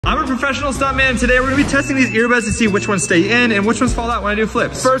I'm a professional stuntman. Today we're gonna be testing these earbuds to see which ones stay in and which ones fall out when I do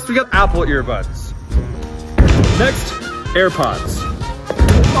flips. First, we got Apple earbuds. Next, AirPods.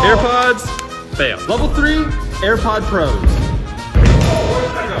 AirPods, fail. Level 3, AirPod Pros.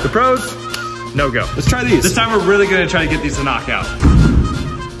 The Pros, no go. Let's try these. This time we're really gonna try to get these to knock out.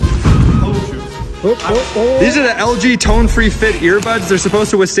 These are the LG tone-free fit earbuds. They're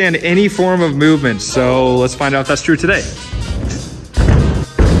supposed to withstand any form of movement. So let's find out if that's true today.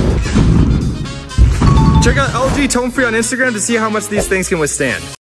 Check out LG Tone Free on Instagram to see how much these things can withstand.